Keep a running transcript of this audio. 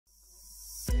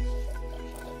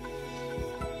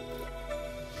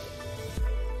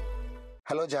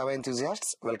Hello Java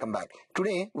enthusiasts, welcome back.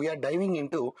 Today we are diving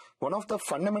into one of the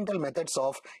fundamental methods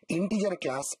of integer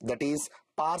class, that is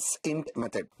parseInt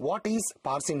method. What is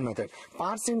parseInt method?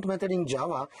 ParseInt method in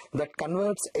Java that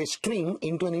converts a string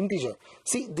into an integer.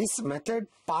 See, this method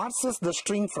parses the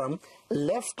string from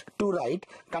left to right,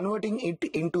 converting it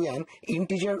into an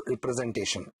integer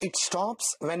representation. It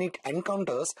stops when it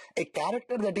encounters a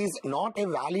character that is not a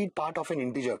valid part of an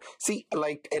integer. See,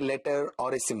 like a letter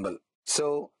or a symbol.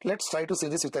 So let's try to see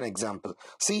this with an example.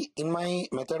 See, in my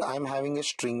method, I'm having a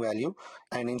string value,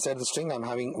 and inside the string, I'm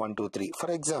having 1, 2, 3. For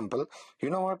example,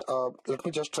 you know what? Let me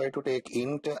just try to take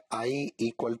int I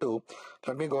equal to,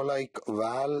 let me go like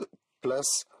val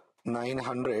plus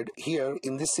 900. Here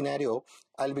in this scenario,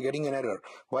 I'll be getting an error.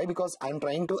 Why? Because I'm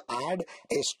trying to add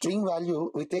a string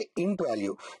value with a int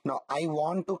value. Now I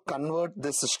want to convert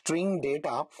this string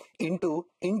data into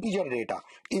integer data.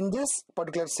 In this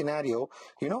particular scenario,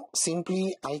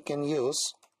 simply I can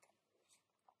use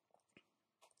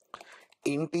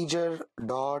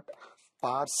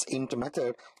Integer.parseInt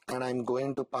method, and I'm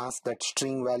going to pass that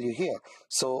string value here.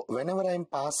 So whenever I'm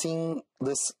passing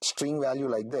this string value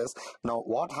like this, now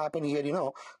what happened here,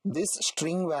 this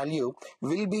string value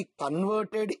will be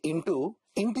converted into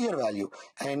integer value.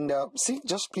 And see,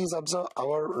 just please observe,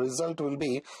 our result will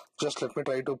be, just let me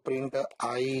try to print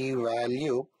I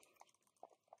value.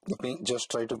 Let me just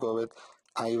try to go with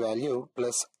I value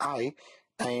plus I,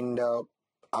 and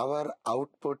our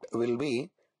output will be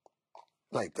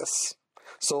like this.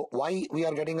 So why we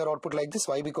are getting our output like this?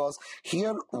 Why? Because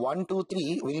here 1, 2,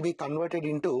 3 will be converted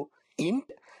into int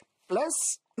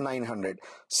plus 900.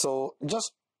 So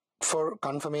just for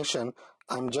confirmation,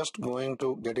 I'm just going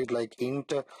to get it like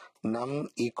int num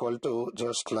equal to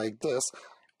just like this,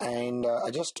 and I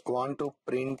just want to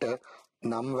print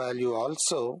num value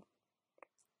also,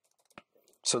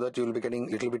 so that you will be getting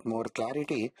a little bit more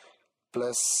clarity,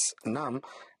 plus num,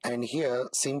 and here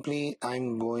simply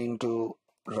I'm going to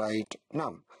write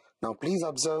num. Now please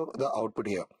observe the output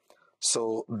here.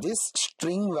 So this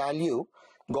string value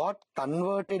got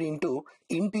converted into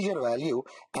integer value,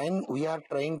 and we are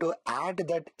trying to add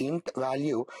that int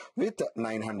value with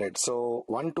 900. So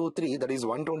 1, 2, 3, that is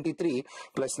 123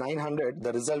 plus 900,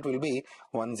 the result will be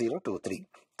 1023.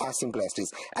 As simple as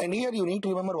this. And here you need to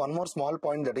remember one more small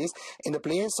point, that is, in the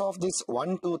place of this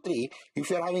 1, 2, 3, if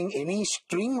you are having any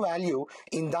string value,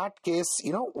 in that case,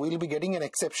 we'll be getting an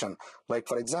exception. Like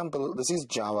for example, this is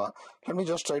Java. Let me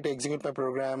just try to execute my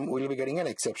program. We'll be getting an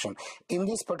exception. In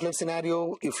this particular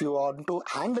scenario, if you want to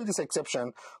handle this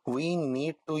exception, we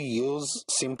need to use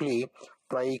simply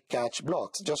try catch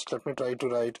blocks. Just let me try to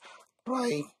write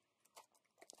try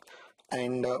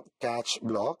and catch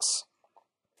blocks.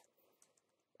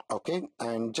 Okay,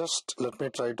 and just let me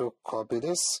try to copy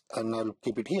this, and I'll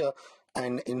keep it here.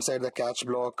 And inside the catch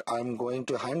block, I'm going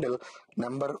to handle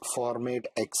number format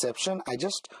exception. I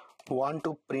just want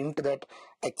to print that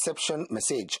exception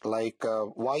message, like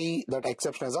why that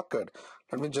exception has occurred.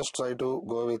 Let me just try to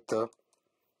go with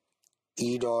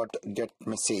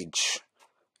e.getMessage.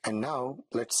 And now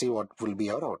let's see what will be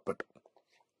our output.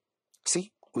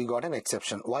 See, we got an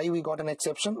exception. Why we got an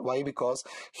exception? Why? Because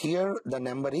here the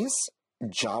number is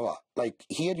Java. Like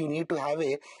here you need to have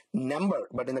a number,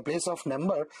 but in the place of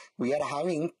number we are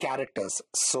having characters.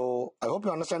 So I hope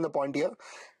you understand the point here.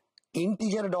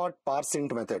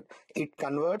 Integer.parseInt method, it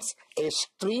converts a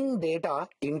string data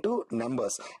into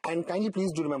numbers. And kindly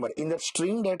please do remember, in that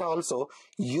string data also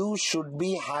you should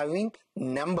be having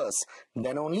numbers.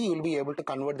 Then only you will be able to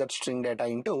convert that string data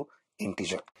into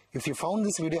integer. If you found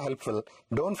this video helpful,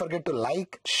 don't forget to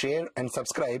like, share and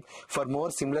subscribe for more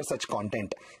similar such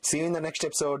content. See you in the next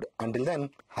episode. Until then,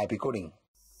 happy coding.